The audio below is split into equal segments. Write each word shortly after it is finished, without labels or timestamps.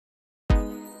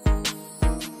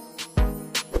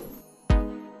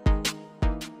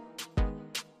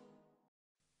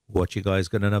What you guys,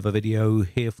 got another video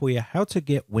here for you, how to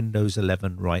get Windows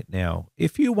 11 right now.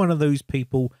 If you're one of those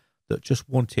people that just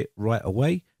want it right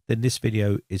away, then this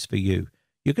video is for you.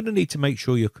 You're going to need to make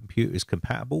sure your computer is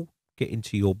compatible. Get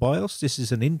into your BIOS. This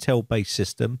is an Intel based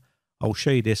system. I'll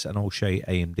show you this and I'll show you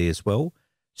AMD as well.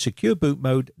 Secure boot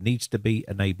mode needs to be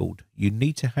enabled. You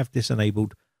need to have this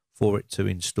enabled for it to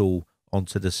install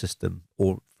onto the system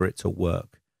or for it to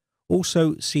work.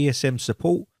 Also, CSM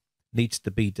support needs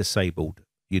to be disabled.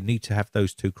 You need to have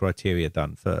those two criteria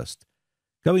done first.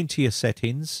 Go into your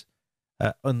settings.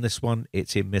 On this one,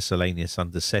 it's in miscellaneous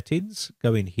under settings.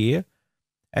 Go in here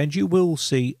and you will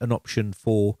see an option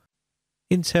for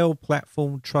Intel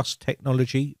Platform Trust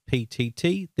Technology,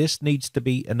 PTT. This needs to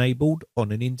be enabled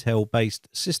on an Intel based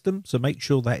system, so make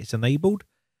sure that is enabled.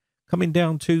 Coming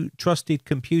down to Trusted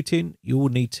Computing, you will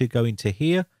need to go into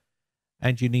here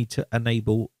and you need to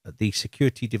enable the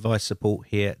security device support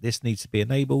here. This needs to be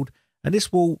enabled. And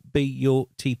this will be your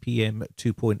TPM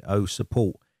 2.0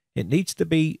 support. It needs to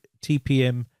be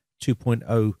TPM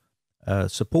 2.0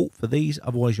 support for these,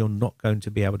 otherwise you're not going to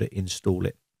be able to install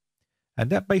it. And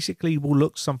that basically will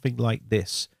look something like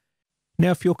this.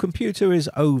 Now, if your computer is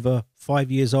over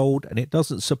 5 years old and it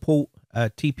doesn't support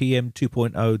TPM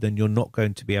 2.0, then you're not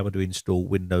going to be able to install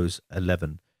Windows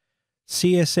 11.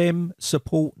 CSM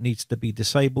support needs to be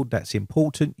disabled. That's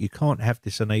important. You can't have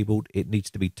this enabled. It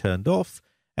needs to be turned off.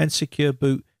 And secure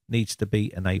boot needs to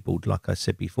be enabled, like I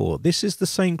said before. This is the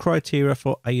same criteria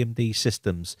for AMD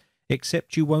systems,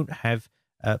 except you won't have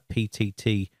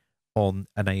PTT on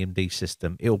an AMD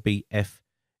system. It'll be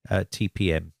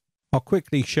FTPM. I'll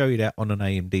quickly show you that on an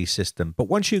AMD system. But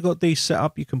once you've got these set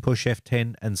up, you can push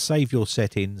F10 and save your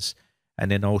settings.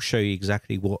 And then I'll show you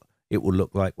exactly what it will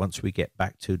look like once we get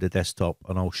back to the desktop.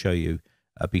 And I'll show you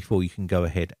before you can go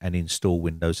ahead and install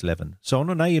Windows 11. So on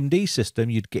an AMD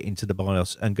system, you'd get into the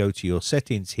BIOS and go to your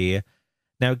settings here.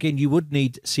 Now, again, you would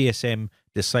need CSM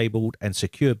disabled and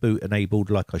secure boot enabled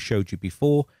like I showed you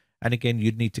before. And again,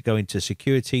 you'd need to go into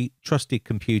security, trusted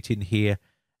computing here,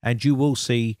 and you will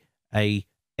see a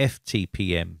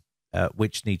FTPM,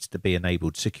 which needs to be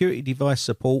enabled. Security device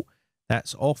support,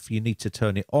 that's off. You need to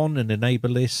turn it on and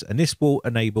enable this, and this will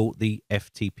enable the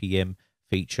FTPM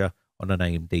feature on an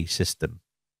AMD system.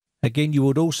 Again, you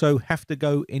would also have to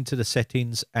go into the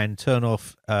settings and turn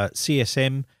off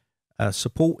CSM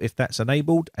support if that's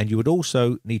enabled, and you would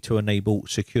also need to enable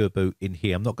secure boot in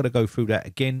here. I'm not going to go through that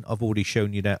again. I've already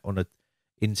shown you that on an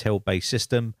Intel based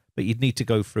system, but you'd need to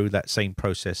go through that same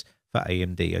process for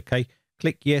AMD. Okay,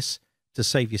 click yes to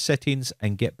save your settings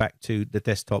and get back to the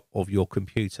desktop of your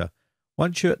computer.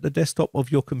 Once you're at the desktop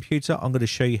of your computer, I'm going to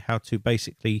show you how to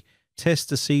basically test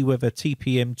to see whether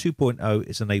TPM 2.0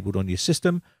 is enabled on your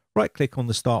system. Right click on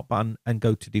the start button and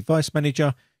go to device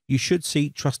manager. You should see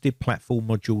Trusted Platform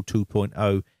Module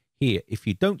 2.0 here. If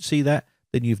you don't see that,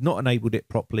 then you've not enabled it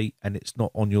properly and it's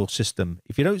not on your system.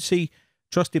 If you don't see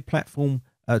Trusted Platform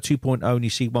 2.0 and you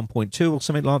see 1.2 or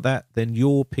something like that, then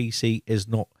your PC is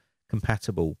not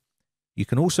compatible. You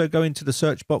can also go into the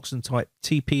search box and type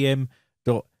tpm.msc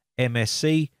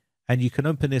and you can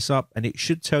open this up and it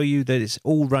should tell you that it's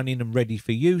all running and ready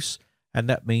for use, and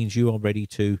that means you are ready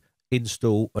to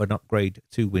install an upgrade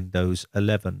to Windows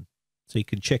 11. So you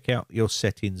can check out your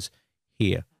settings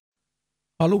here.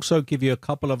 I'll also give you a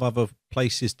couple of other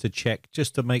places to check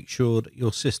just to make sure that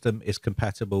your system is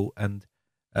compatible and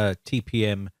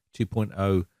TPM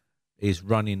 2.0 is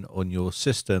running on your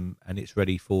system and it's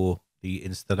ready for the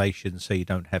installation so you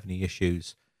don't have any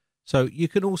issues. So you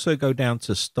can also go down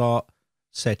to Start,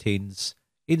 Settings.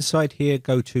 Inside here,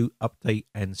 go to Update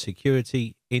and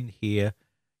Security. In here,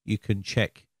 you can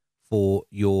check for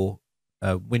your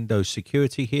Windows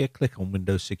security here. Click on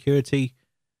Windows security.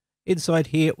 Inside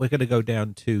here, we're going to go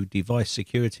down to device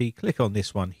security. Click on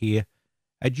this one here,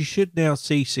 and you should now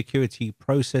see security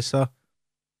processor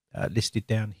listed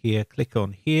down here. Click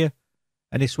on here,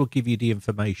 and this will give you the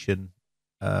information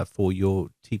for your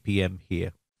TPM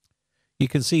here. You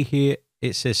can see here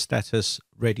it says status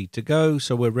ready to go,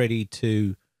 so we're ready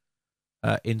to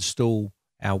install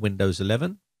our Windows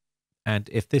 11.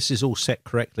 And if this is all set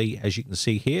correctly, as you can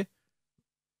see here,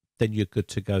 then you're good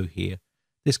to go here.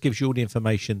 This gives you all the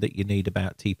information that you need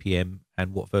about TPM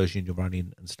and what version you're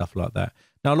running and stuff like that.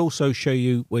 Now, I'll also show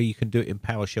you where you can do it in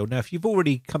PowerShell. Now, if you've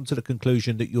already come to the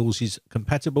conclusion that yours is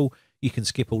compatible, you can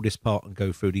skip all this part and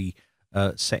go through the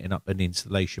setting up an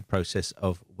installation process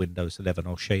of Windows 11.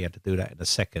 I'll show you how to do that in a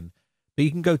second. But you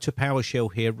can go to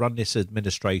PowerShell here, run this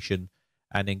administration,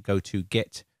 and then go to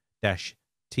get-tpm.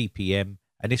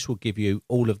 And this will give you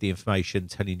all of the information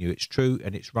telling you it's true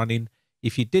and it's running.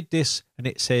 If you did this and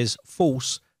it says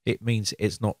false, it means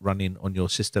it's not running on your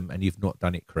system and you've not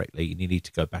done it correctly, and you need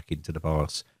to go back into the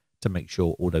BIOS to make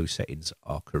sure all those settings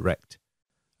are correct.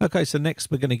 Okay, so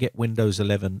next we're going to get Windows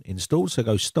 11 installed. So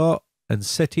go Start and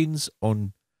Settings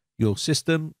on your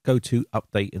system, go to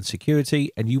Update and Security,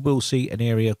 and you will see an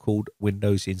area called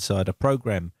Windows Insider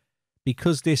Program.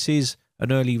 Because this is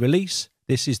an early release,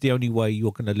 this is the only way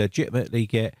you're going to legitimately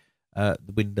get the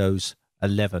Windows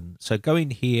 11. So go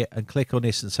in here and click on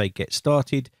this and say Get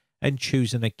Started, and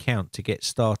choose an account to get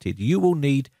started. You will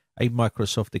need a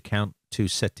Microsoft account to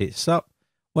set this up.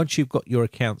 Once you've got your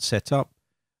account set up,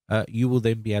 you will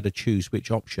then be able to choose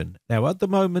which option. Now, at the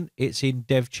moment, it's in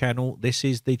Dev Channel. This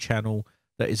is the channel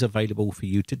that is available for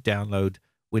you to download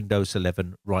Windows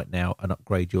 11 right now and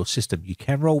upgrade your system. You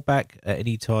can roll back at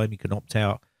any time. You can opt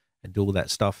out and do all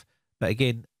that stuff. But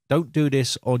again, don't do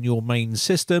this on your main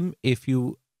system. If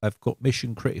you have got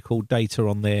mission critical data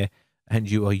on there and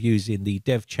you are using the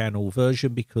Dev Channel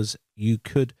version, because you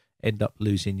could end up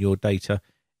losing your data.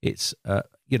 It's,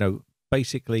 you know,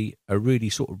 basically a really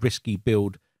sort of risky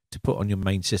build to put on your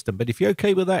main system. But if you're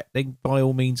okay with that, then by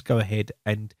all means go ahead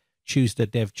and choose the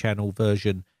Dev Channel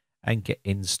version and get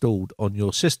installed on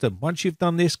your system. Once you've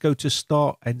done this, go to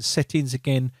Start and Settings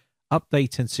again,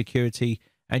 Update and Security,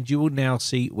 and you will now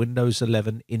see Windows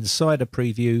 11 Insider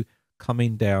Preview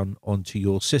coming down onto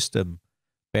your system.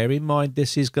 Bear in mind,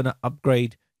 this is going to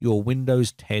upgrade your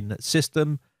Windows 10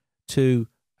 system to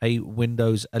a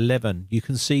Windows 11. You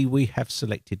can see we have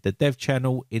selected the Dev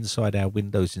Channel inside our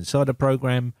Windows Insider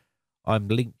program. I'm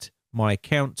linked my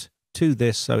account to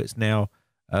this, so it's now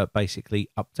basically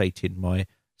updating my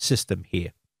system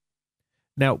here.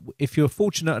 Now, if you're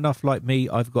fortunate enough like me,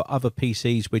 I've got other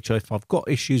PCs, which if I've got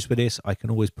issues with this, I can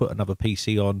always put another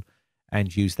PC on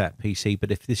and use that PC.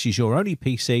 But if this is your only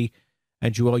PC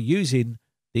and you are using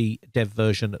the dev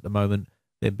version at the moment,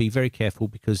 then be very careful,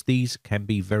 because these can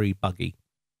be very buggy.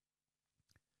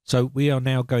 So we are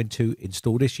now going to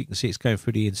install this. You can see it's going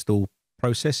through the install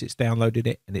process. It's downloaded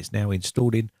it and it's now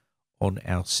installing on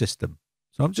our system.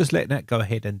 So I'm just letting that go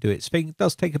ahead and do its thing. It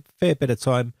does take a fair bit of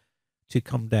time to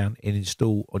come down and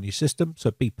install on your system,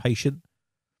 so be patient.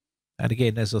 And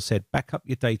again, as I said, back up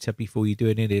your data before you do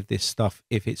any of this stuff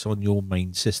if it's on your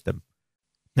main system.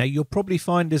 Now, you'll probably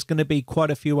find there's going to be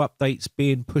quite a few updates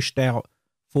being pushed out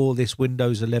for this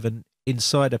Windows 11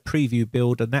 Insider Preview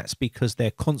build, and that's because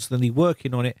they're constantly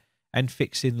working on it and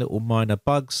fixing little minor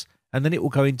bugs, and then it will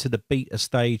go into the beta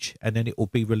stage, and then it will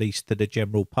be released to the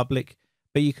general public.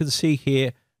 But you can see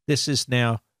here, this is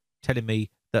now telling me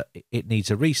that it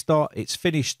needs a restart. It's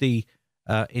finished the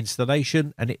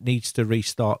installation and it needs to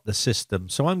restart the system.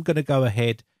 So I'm going to go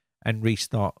ahead and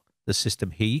restart the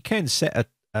system here. You can set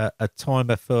a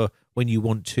timer for when you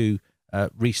want to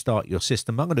restart your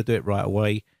system. I'm going to do it right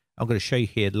away. I'm going to show you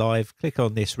here live. Click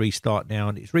on this restart now,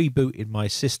 and it's rebooting my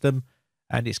system,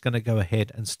 and it's going to go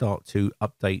ahead and start to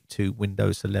update to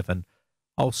Windows 11.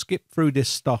 I'll skip through this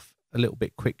stuff a little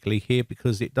bit quickly here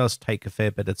because it does take a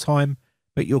fair bit of time,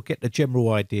 but you'll get the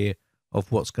general idea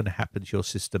of what's going to happen to your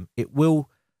system. It will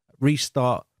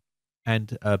restart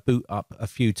and boot up a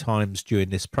few times during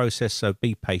this process, so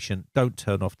be patient. Don't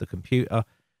turn off the computer.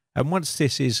 And once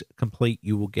this is complete,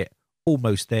 you will get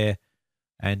almost there,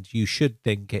 and you should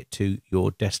then get to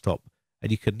your desktop.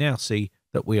 And you can now see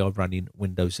that we are running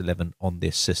Windows 11 on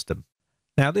this system.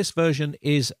 Now, this version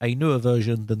is a newer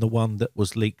version than the one that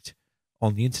was leaked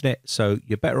on the internet, so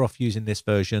you're better off using this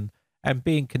version and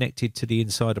being connected to the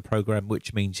Insider program,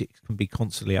 which means it can be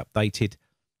constantly updated.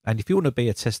 And if you want to be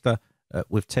a tester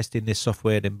with testing this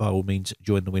software, then by all means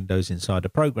join the Windows Insider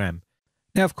program.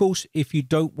 Now, of course, if you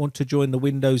don't want to join the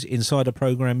Windows Insider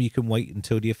program, you can wait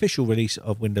until the official release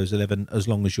of Windows 11 as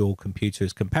long as your computer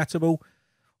is compatible.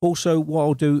 Also, what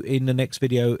I'll do in the next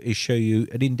video is show you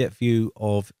an in-depth view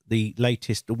of the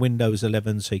latest Windows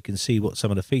 11 so you can see what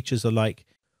some of the features are like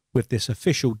with this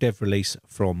official dev release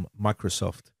from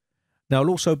Microsoft. Now, I'll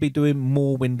also be doing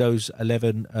more Windows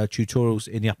 11 tutorials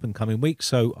in the up and coming weeks,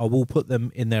 so I will put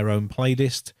them in their own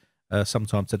playlist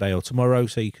sometime today or tomorrow,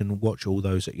 so you can watch all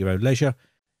those at your own leisure.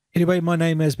 Anyway, my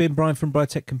name has been Brian from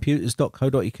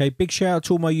briteccomputers.co.uk. Big shout out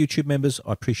to all my YouTube members.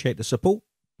 I appreciate the support.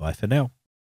 Bye for now.